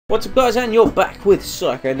What's up guys, and you're back with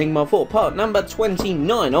Psycho Enigma for part number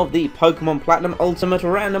 29 of the Pokemon Platinum Ultimate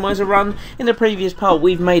Randomizer run. In the previous part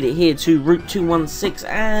we've made it here to Route 216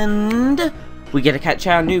 and we get to catch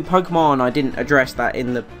our new Pokemon. I didn't address that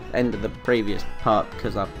in the end of the previous part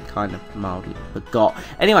because I kind of mildly forgot.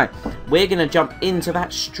 Anyway, we're going to jump into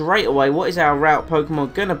that straight away. What is our route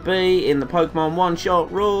Pokemon going to be in the Pokemon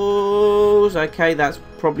one-shot rules? Okay, that's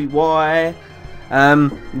probably why.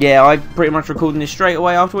 Yeah, I'm pretty much recording this straight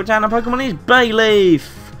away afterwards, and our Pokemon is Bayleaf.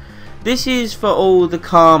 This is for all the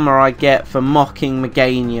karma I get for mocking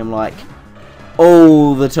Meganium, like,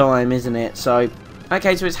 all the time, isn't it? So,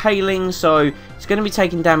 okay, so it's hailing, so it's going to be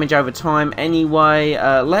taking damage over time anyway.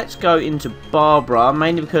 Let's go into Barbara,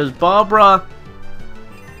 mainly because Barbara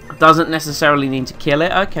doesn't necessarily need to kill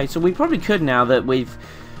it. Okay, so we probably could now that we've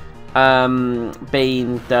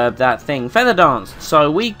been that thing Feather Dance, so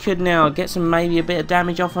we could now get maybe a bit of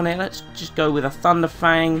damage off on it. Let's just go with a Thunder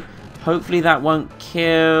Fang. Hopefully that won't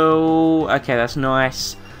kill. Okay, that's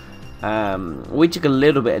nice. We took a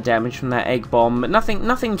little bit of damage from that Egg Bomb, but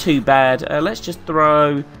nothing too bad. Let's just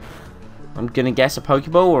throw, I'm gonna guess, a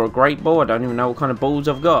Pokeball or a Great Ball. I don't even know what kind of balls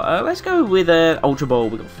I've got. Let's go with an Ultra Ball.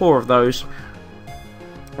 We've got 4 of those.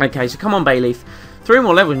 Okay, so come on Bayleaf, 3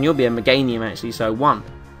 more levels and you'll be a Meganium actually, so 1.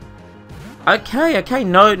 Okay,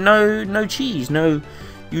 no cheese, no,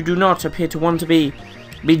 you do not appear to want to be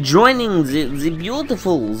joining the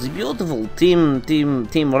beautiful team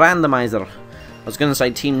Randomizer. I was going to say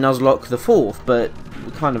Team Nuzlocke the 4th, but we're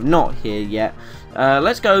kind of not here yet.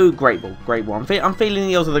 Let's go Great Ball. I'm feeling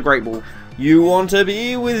the odds of the Great Ball. You want to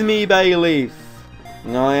be with me, Bayleaf?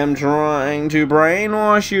 I am trying to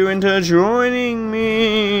brainwash you into joining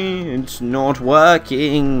me. It's not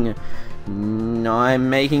working. I'm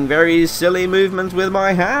making very silly movements with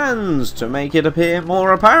my hands to make it appear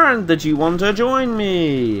more apparent that you want to join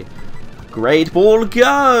me. Great Ball,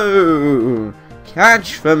 go!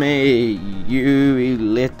 Catch for me, you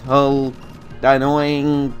little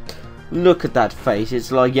annoying... Look at that face.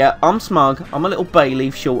 It's like, yeah, I'm smug. I'm a little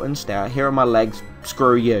Bayleaf, short and stout. Here are my legs.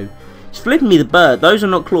 Screw you. He's flipping me the bird. Those are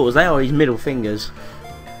not claws. They are his middle fingers.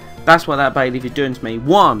 That's what that Bayleaf is doing to me.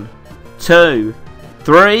 1, 2,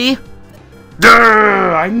 3...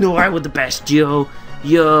 I knew I was the best, you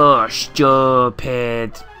stupid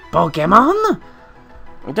Pokemon.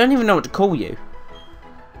 I don't even know what to call you.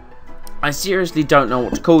 I seriously don't know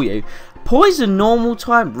what to call you. Poison normal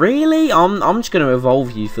type, really? I'm just going to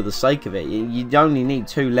evolve you for the sake of it. You only need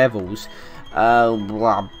 2 levels.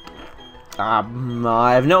 I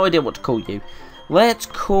have no idea what to call you. Let's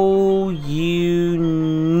call you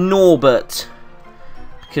Norbert,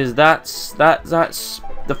 because that's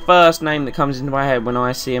the first name that comes into my head when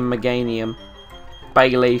I see a Meganium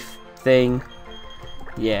Bayleaf thing.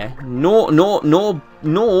 Yeah, Norbs.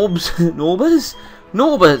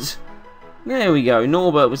 Norbert. There we go.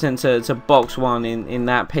 Norbert was sent to box 1 in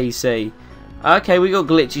that PC. Okay, we got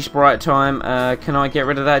glitchy sprite time. Can I get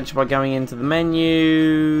rid of that just by going into the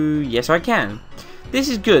menu? Yes, I can. This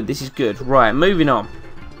is good. This is good. Right, moving on.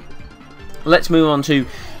 Let's move on to.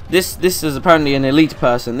 This is apparently an elite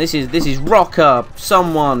person. This is Rocker,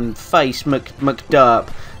 someone, Face, McDurp.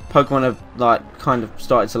 Pokemon have like kind of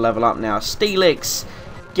started to level up now. Steelix,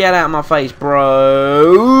 get out of my face,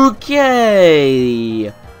 bro.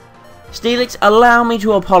 Okay. Steelix, allow me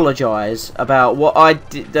to apologise about what I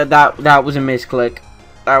did. That was a misclick.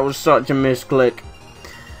 That was such a misclick.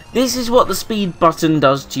 This is what the speed button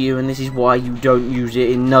does to you, and this is why you don't use it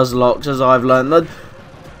in Nuzlocke, as I've learned the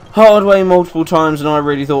hard way multiple times, and I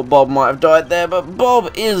really thought Bob might have died there, but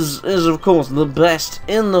Bob is of course the best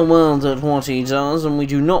in the world at what he does, and we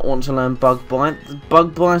do not want to learn Bug Bite.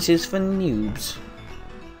 Bug Bite is for noobs.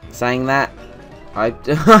 Saying that, I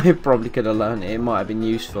probably could have learned it. It might have been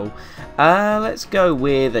useful. Let's go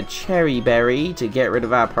with a Cherry Berry to get rid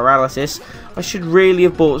of our paralysis. I should really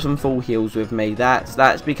have bought some full heals with me.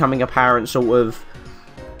 That's becoming apparent sort of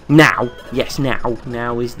now. Yes,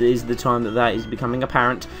 now is the time that is becoming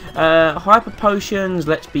apparent. Hyper Potions,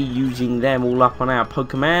 let's be using them all up on our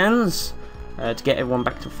Pokemons to get everyone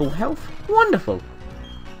back to full health. Wonderful.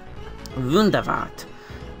 Wunderwart.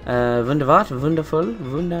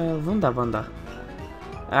 Wunderwunderful. Wunder.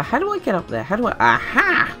 How do I get up there? How do I...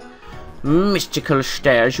 Aha! Mystical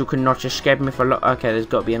stairs, you cannot escape me for long. Okay, there's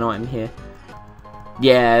got to be an item here.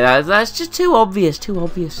 Yeah, that's just too obvious,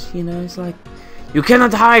 you know, it's like... You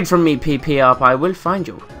cannot hide from me, PP up. I will find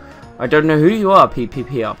you. I don't know who you are,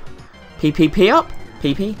 PPP up. PPP up?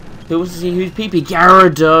 PP? Who wants to see who's PP?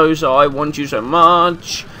 Gyarados. Oh, I want you so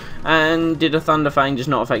much. And did a Thunder Fang just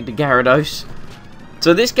not affect the Gyarados?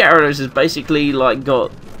 So this Gyarados has basically like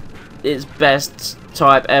got its best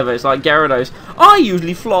type ever. It's like Gyarados. I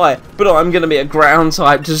usually fly, but I'm going to be a ground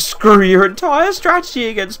type to screw your entire strategy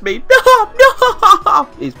against me. No, no!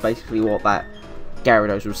 Is basically what that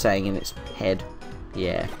Gyarados was saying in its head.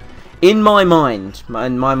 Yeah. In my mind,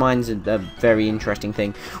 and my mind's a very interesting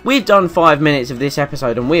thing. We've done 5 minutes of this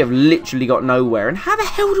episode and we have literally got nowhere. And how the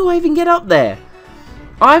hell do I even get up there?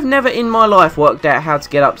 I've never in my life worked out how to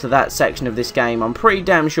get up to that section of this game. I'm pretty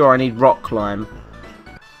damn sure I need rock climb.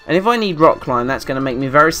 And if I need rock climb, that's going to make me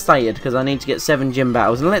very sad because I need to get 7 gym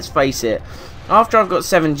battles. And let's face it, after I've got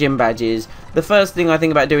 7 gym badges, the first thing I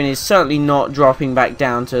think about doing is certainly not dropping back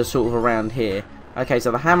down to sort of around here. Okay,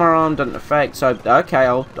 so the hammer arm doesn't affect, so okay,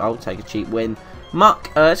 I'll take a cheap win.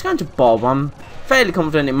 Muck, let's go into Bob. I'm fairly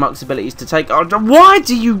confident in Muck's abilities to take. Oh, why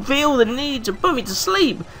do you feel the need to put me to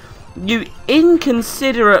sleep? You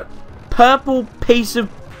inconsiderate purple piece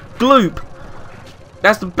of gloop.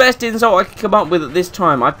 That's the best insult I could come up with at this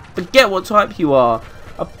time. I forget what type you are.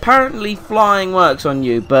 Apparently flying works on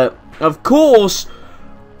you, but of course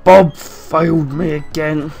Bob failed me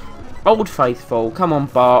again. Old Faithful, come on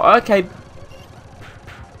Bart. Okay.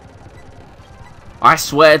 I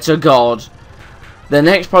swear to God, the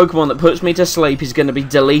next Pokemon that puts me to sleep is going to be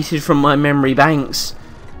deleted from my memory banks.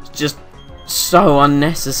 It's just so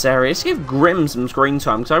unnecessary. Let's give Grim some screen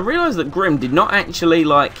time, because I realised that Grim did not actually,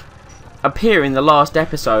 like, appear in the last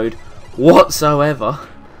episode whatsoever.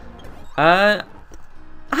 Hang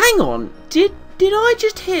on. Did I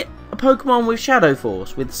just hit a Pokemon with Shadow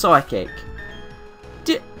Force, with Psychic?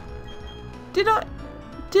 Did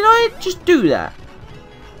I just do that?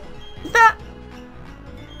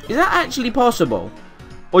 Is that actually possible?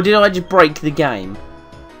 Or did I just break the game?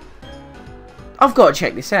 I've got to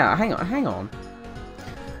check this out. Hang on.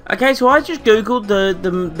 Okay, so I just googled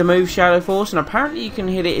the move Shadow Force, and apparently you can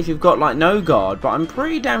hit it if you've got like no guard, but I'm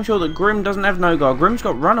pretty damn sure that Grim doesn't have no guard. Grim's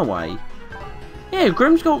got Runaway. Yeah,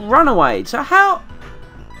 Grim's got Runaway. So how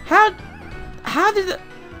did the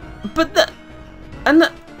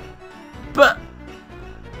but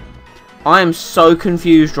I am so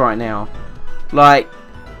confused right now. Like,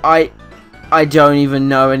 I don't even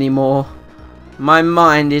know anymore. My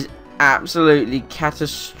mind is absolutely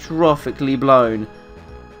catastrophically blown.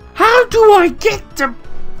 How do I get the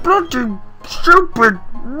bloody stupid...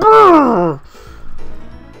 I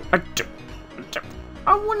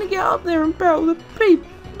want to get up there and battle the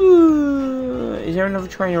people. Is there another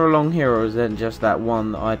trainer along here, or is there just that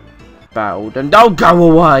one that I battled? And don't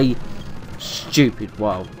go away! Stupid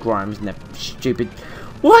wild Grimes, never stupid.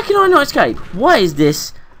 Why can I not escape? What is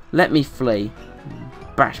this? Let me flee.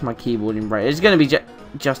 Bash my keyboard in rage. It's going to be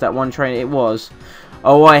just that one train. It was.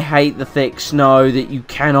 Oh, I hate the thick snow that you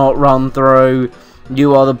cannot run through.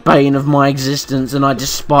 You are the bane of my existence, and I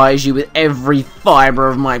despise you with every fibre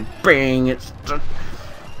of my being. It's just...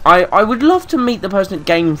 I would love to meet the person at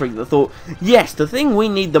Game Freak that thought, yes, the thing we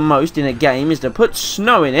need the most in a game is to put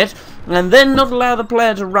snow in it, and then not allow the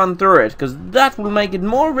player to run through it, because that will make it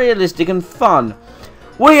more realistic and fun.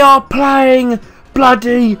 We are playing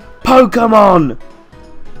bloody Pokemon!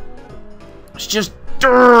 It's just...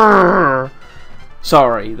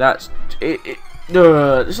 Sorry, that's...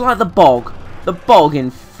 It's like the bog. The bog in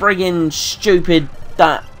friggin' stupid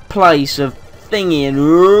that place of thingy. And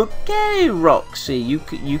okay, Roxy, you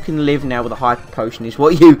can live now with a hyper potion is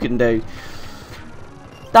what you can do.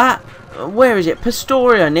 That... Where is it?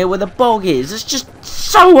 Pastoria, near where the bog is. It's just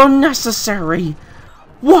so unnecessary.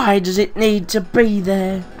 Why does it need to be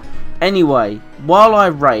there? Anyway, while I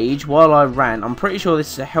rage, while I rant, I'm pretty sure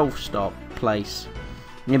this is a health stop place.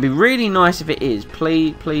 It'd be really nice if it is.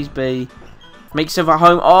 Please be. Make yourself at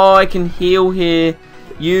home. Oh, I can heal here.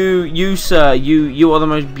 You sir, you are the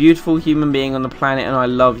most beautiful human being on the planet, and I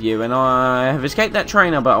love you. And I have escaped that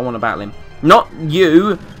trainer, but I want to battle him. Not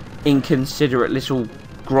you, inconsiderate little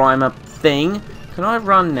Grimer thing. Can I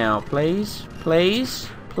run now, please? Please?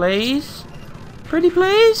 Please? Pretty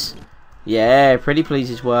please? Yeah, pretty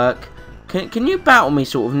pleases work. Can you battle me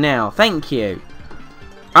sort of now? Thank you.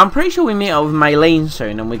 I'm pretty sure we meet up with Maylene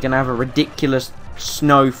soon, and we're going to have a ridiculous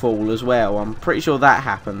snowfall as well. I'm pretty sure that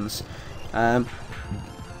happens.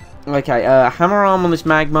 Okay, hammer arm on this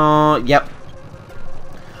Magmar. Yep.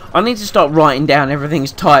 I need to start writing down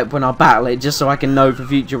everything's type when I battle it, just so I can know for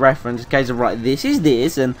future reference. In case of, right, this is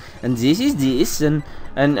this, and this is this, and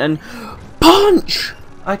punch!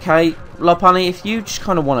 Okay, Lopunny, if you just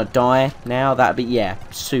kind of want to die now, that'd be, yeah,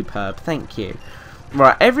 superb. Thank you.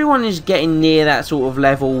 Right, everyone is getting near that sort of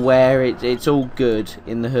level where it's all good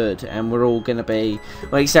in the hood, and we're all going to be,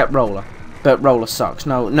 well, except Roller. But Roller sucks.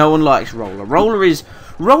 No one likes Roller. Roller is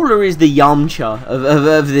Roller is the Yamcha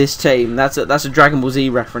of this team. That's a Dragon Ball Z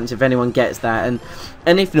reference if anyone gets that,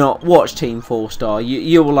 and if not, watch Team 4 Star.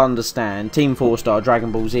 You will understand. Team 4 Star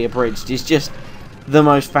Dragon Ball Z Abridged is just the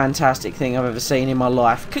most fantastic thing I've ever seen in my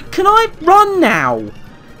life. Can I run now?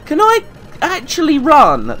 Can I actually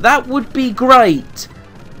run? That would be great.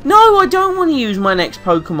 No, I don't want to use my next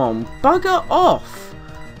Pokemon. Bugger off.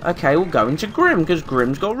 Okay, we'll go into Grim, because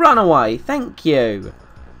Grim's got Runaway. Thank you.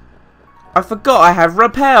 I forgot I have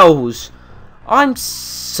Repels. I'm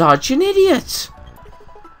such an idiot.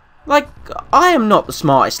 Like, I am not the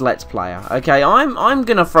smartest Let's Player, okay? I'm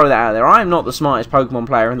gonna throw that out there. I am not the smartest Pokemon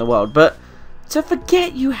player in the world, but to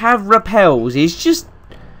forget you have Repels is just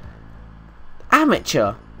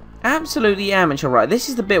amateur. Absolutely amateur, right? This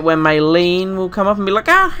is the bit where Maylene will come up and be like,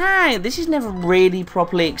 oh, hi, this is never really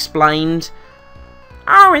properly explained.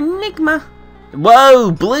 Oh, Enigma.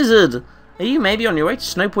 Whoa, Blizzard. Are you maybe on your way to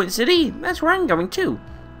Snowpoint City? That's where I'm going too.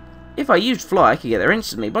 If I used Fly, I could get there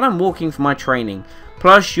instantly, but I'm walking for my training.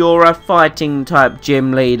 Plus, you're a fighting type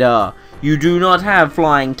gym leader. You do not have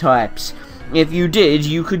flying types. If you did,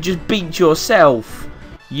 you could just beat yourself.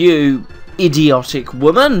 You idiotic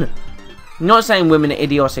woman. I'm not saying women are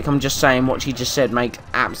idiotic, I'm just saying what she just said makes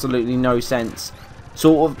absolutely no sense.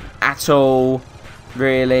 Sort of at all,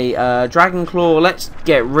 really. Dragon Claw, let's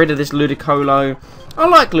get rid of this Ludicolo. I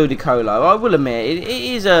like Ludicolo, I will admit. It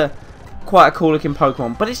is quite a cool looking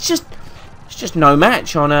Pokemon, but it's just no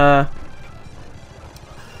match on a...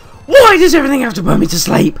 Why does everything have to put me to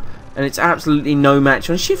sleep? And it's absolutely no match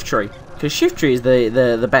on Shiftry. Because Shiftry is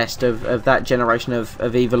the best of that generation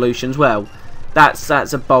of evolutions. Well, that's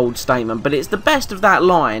a bold statement, but it's the best of that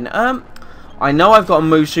line. I know I've got a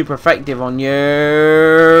move super effective on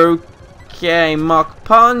you. Okay, Mach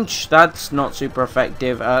Punch. That's not super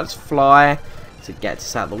effective. Let's Fly to get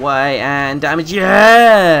us out of the way and damage.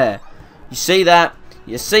 Yeah, you see that?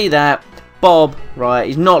 You see that? Bob, right?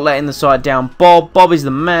 He's not letting the side down. Bob is the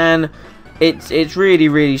man. It's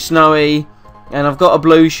really snowy, and I've got a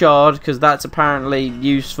blue shard because that's apparently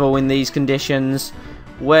useful in these conditions.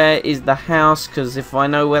 Where is the house? Because if I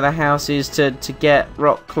know where the house is to get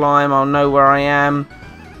rock climb, I'll know where I am.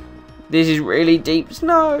 This is really deep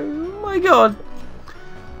snow. Oh my god.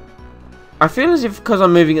 I feel as if because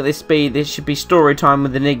I'm moving at this speed, this should be story time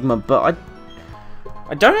with Enigma, but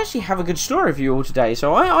I don't actually have a good story for you all today.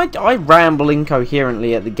 So I ramble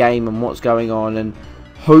incoherently at the game and what's going on, and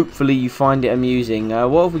hopefully you find it amusing.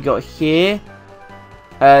 What have we got here?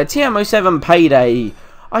 TM07 Payday.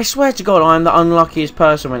 I swear to God, I'm the unluckiest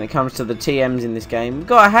person when it comes to the TMs in this game. We've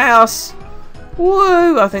got a house.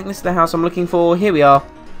 Woo! I think this is the house I'm looking for. Here we are.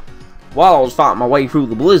 While I was fighting my way through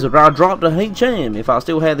the blizzard, I dropped a HM. If I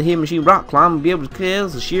still had the hidden machine rock climb, I'd be able to clear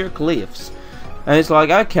the sheer cliffs. And it's like,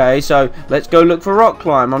 okay, so let's go look for rock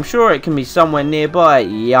climb. I'm sure it can be somewhere nearby.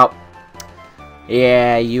 Yup.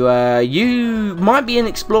 Yeah, you might be an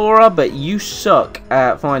explorer, but you suck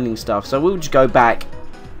at finding stuff. So we'll just go back.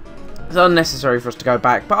 It's unnecessary for us to go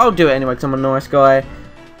back, but I'll do it anyway because I'm a nice guy.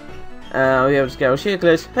 I'll be able to scale sheer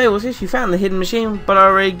cliffs. Hey, what's this? You found the hidden machine, but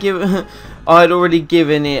I'd already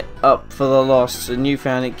given it up for the loss, and you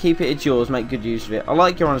found it. Keep it, it's yours. Make good use of it. I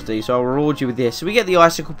like your honesty, so I'll reward you with this. So we get the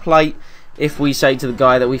icicle plate if we say to the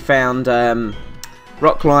guy that we found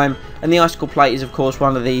rock climb, and the icicle plate is of course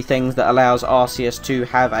one of the things that allows Arceus to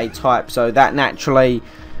have a type, so that naturally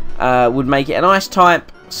would make it an ice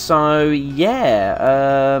type. So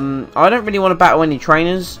yeah, I don't really want to battle any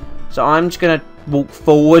trainers, so I'm just going to walk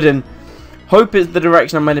forward and hope it's the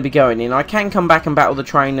direction I'm going to be going in. I can come back and battle the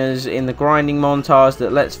trainers in the grinding montage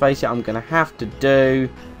that, let's face it, I'm going to have to do.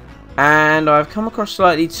 And I've come across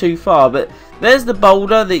slightly too far, but there's the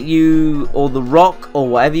boulder that you, or the rock, or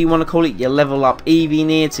whatever you want to call it, you level up Eevee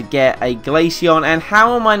near to get a Glaceon. And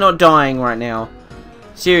how am I not dying right now?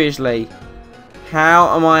 Seriously,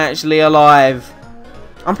 how am I actually alive?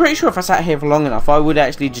 I'm pretty sure if I sat here for long enough, I would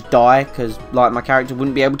actually just die, because like my character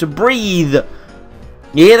wouldn't be able to breathe.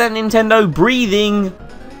 You hear that, Nintendo? Breathing.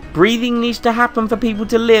 Breathing needs to happen for people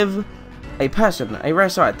to live. A person, a rare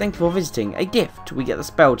sight. Thank you for visiting. A gift. We get the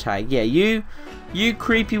spell tag. Yeah, you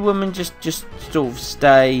creepy woman, just sort of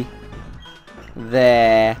stay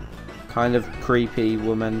there. Kind of creepy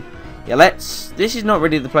woman. Yeah, this is not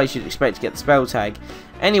really the place you'd expect to get the spell tag.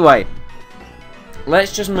 Anyway,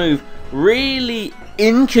 let's just move really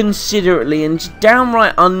inconsiderately and just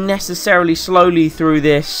downright unnecessarily slowly through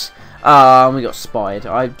this. We got spied.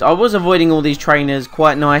 I was avoiding all these trainers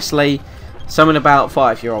quite nicely. Something about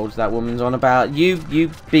 5-year-olds that woman's on about. You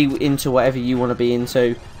be into whatever you want to be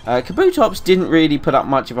into. Kabutops didn't really put up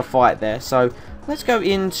much of a fight there, so let's go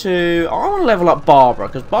into... I want to level up Barbara,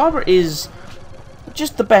 because Barbara is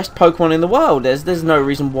just the best Pokemon in the world. There's no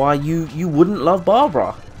reason why you wouldn't love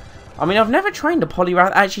Barbara. I mean, I've never trained a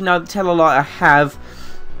Poliwrath. Actually, no, tell a lie, I have.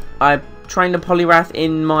 I trained a Poliwrath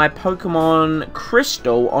in my Pokemon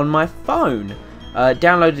Crystal on my phone.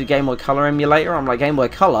 Downloaded the Game Boy Color emulator. I'm like, Game Boy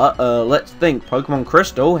Color? Let's think. Pokemon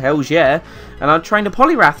Crystal? Hells yeah. And I trained a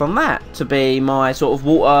Poliwrath on that to be my sort of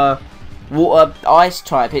water ice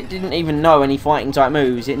type. It didn't even know any fighting type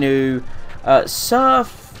moves. It knew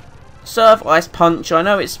Surf, Ice Punch. I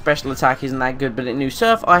know its special attack isn't that good, but it knew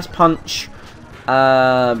Surf, Ice Punch,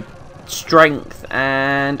 Strength,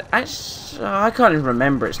 and I can't even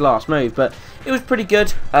remember its last move, but it was pretty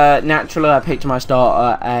good. Naturally, I picked my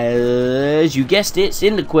starter as, you guessed it,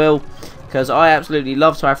 Cyndaquil, because I absolutely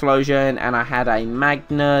love Typhlosion, and I had a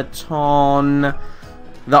Magneton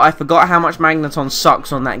that I forgot how much Magneton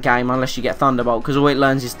sucks on that game unless you get Thunderbolt, because all it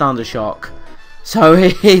learns is Thunder Shock. So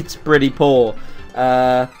it's pretty poor.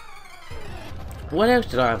 What else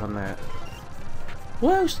did I have on that?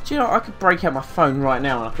 What else? Do you know, I could break out my phone right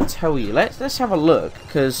now and I could tell you. Let's have a look,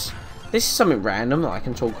 because this is something random that I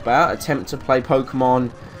can talk about. Attempt to play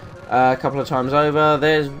Pokemon a couple of times over.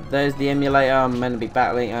 There's the emulator. I'm meant to be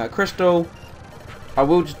battling Crystal. I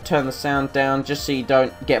will just turn the sound down just so you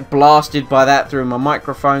don't get blasted by that through my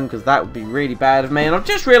microphone, because that would be really bad of me. And I've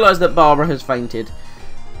just realised that Barbara has fainted.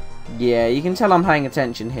 Yeah, you can tell I'm paying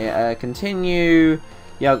attention here. Continue.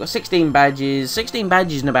 Yeah, I've got 16 badges. 16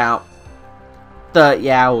 badges in about 30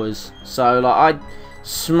 hours. So, like, I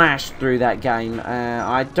smashed through that game.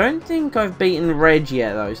 I don't think I've beaten Reg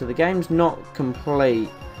yet, though. So the game's not complete.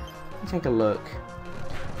 Let me take a look.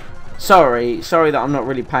 Sorry that I'm not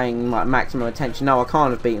really paying like maximum attention. No, I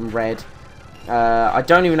can't have beaten Red. I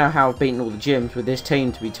don't even know how I've beaten all the gyms with this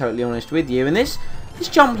team, to be totally honest with you. And this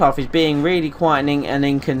Jumpluff is being really quite an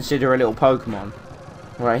inconsiderate little Pokemon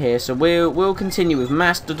right here. So we'll continue with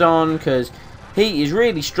Mastodon, because he is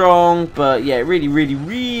really strong, but yeah, really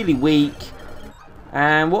weak.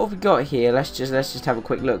 And what have we got here? Let's just have a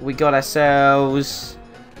quick look. We got ourselves.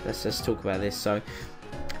 Let's talk about this. So.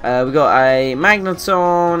 We got a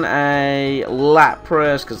Magneton, a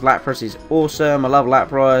Lapras, because Lapras is awesome. I love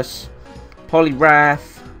Lapras.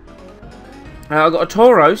 Poliwrath. I got a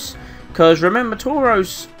Tauros, because remember,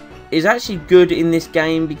 Tauros is actually good in this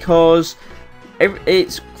game because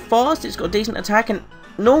it's fast, it's got a decent attack, and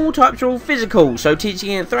normal types are all physical. So teaching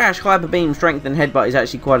it Thrash, Hyper Beam, Strength, and Headbutt is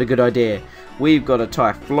actually quite a good idea. We've got a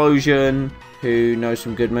Typhlosion, who knows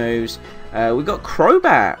some good moves. We've got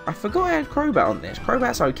Crobat. I forgot I had Crobat on this.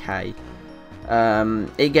 Crobat's okay.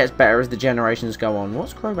 It gets better as the generations go on.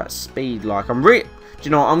 What's Crobat's speed like? Do you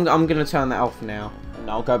know what? I'm going to turn that off now. And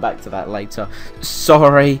I'll go back to that later.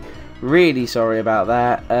 Sorry. Really sorry about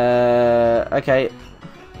that. Okay.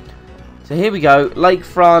 So here we go.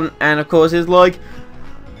 Lakefront. And of course it's like,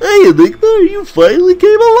 hey, Enigma, you finally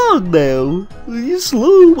came along now. You're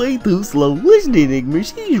slow, way too slow. Listen, Enigma,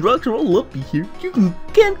 these rocks are all uppy here. You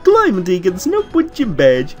can't climb until you get the Snow Point Gym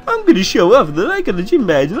Badge. I'm gonna show off that I got a Gym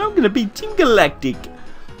Badge, and I'm gonna be Team Galactic.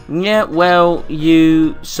 Yeah, well,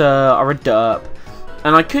 you, sir, are a derp.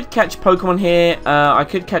 And I could catch Pokemon here. I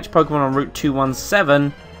could catch Pokemon on Route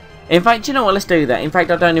 217. In fact, you know what? Let's do that. In fact,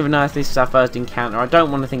 I don't even know if this is our first encounter. I don't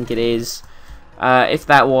want to think it is. If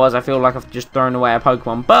that was, I feel like I've just thrown away a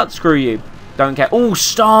Pokemon, but screw you. Don't care. Oh,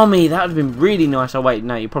 Starmie! That would have been really nice. Oh, wait,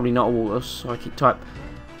 no, you're probably not a water psychic type.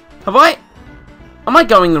 Am I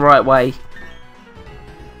going the right way?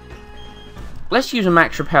 Let's use a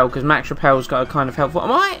Max Repel, because Max Repel's got a kind of helpful.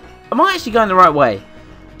 Am I actually going the right way?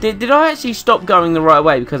 Did I actually stop going the right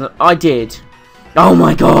way? Because I did. Oh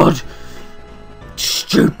my god!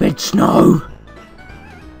 Stupid snow!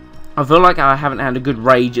 I feel like I haven't had a good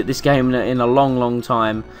rage at this game in a long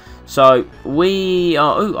time. So we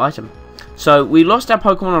are... Ooh, item. So we lost our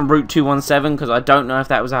Pokemon on Route 217 because I don't know if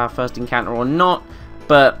that was our first encounter or not.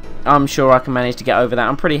 But I'm sure I can manage to get over that.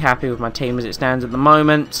 I'm pretty happy with my team as it stands at the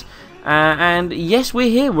moment. And yes, we're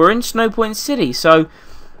here. We're in Snow Point City. So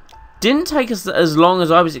didn't take us as long as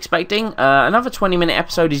I was expecting. Another 20-minute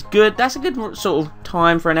episode is good. That's a good sort of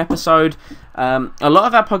time for an episode. A lot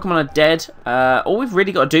of our Pokemon are dead. All we've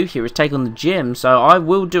really got to do here is take on the gym. So I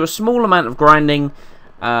will do a small amount of grinding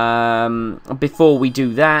before we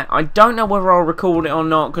do that. I don't know whether I'll record it or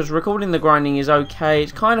not, because recording the grinding is okay.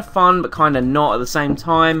 It's kind of fun, but kind of not at the same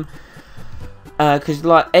time. Because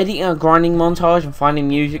like editing a grinding montage and finding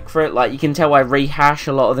music for it, like you can tell I rehash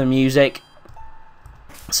a lot of the music.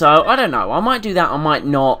 So I don't know. I might do that. I might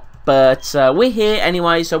not. But we're here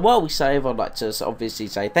anyway, so while we save, I'd like to obviously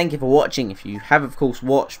say thank you for watching. If you have, of course,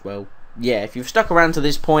 watched, well, yeah, if you've stuck around to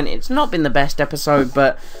this point, it's not been the best episode,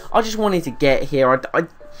 but I just wanted to get here.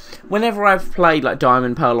 whenever I've played like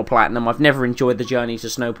Diamond, Pearl or Platinum, I've never enjoyed the journey to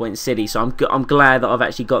Snowpoint City, so I'm glad that I've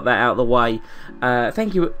actually got that out of the way.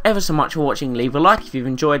 Thank you ever so much for watching. Leave a like if you've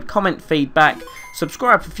enjoyed, comment feedback,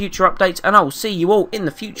 subscribe for future updates, and I'll see you all in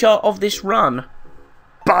the future of this run.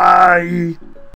 Bye!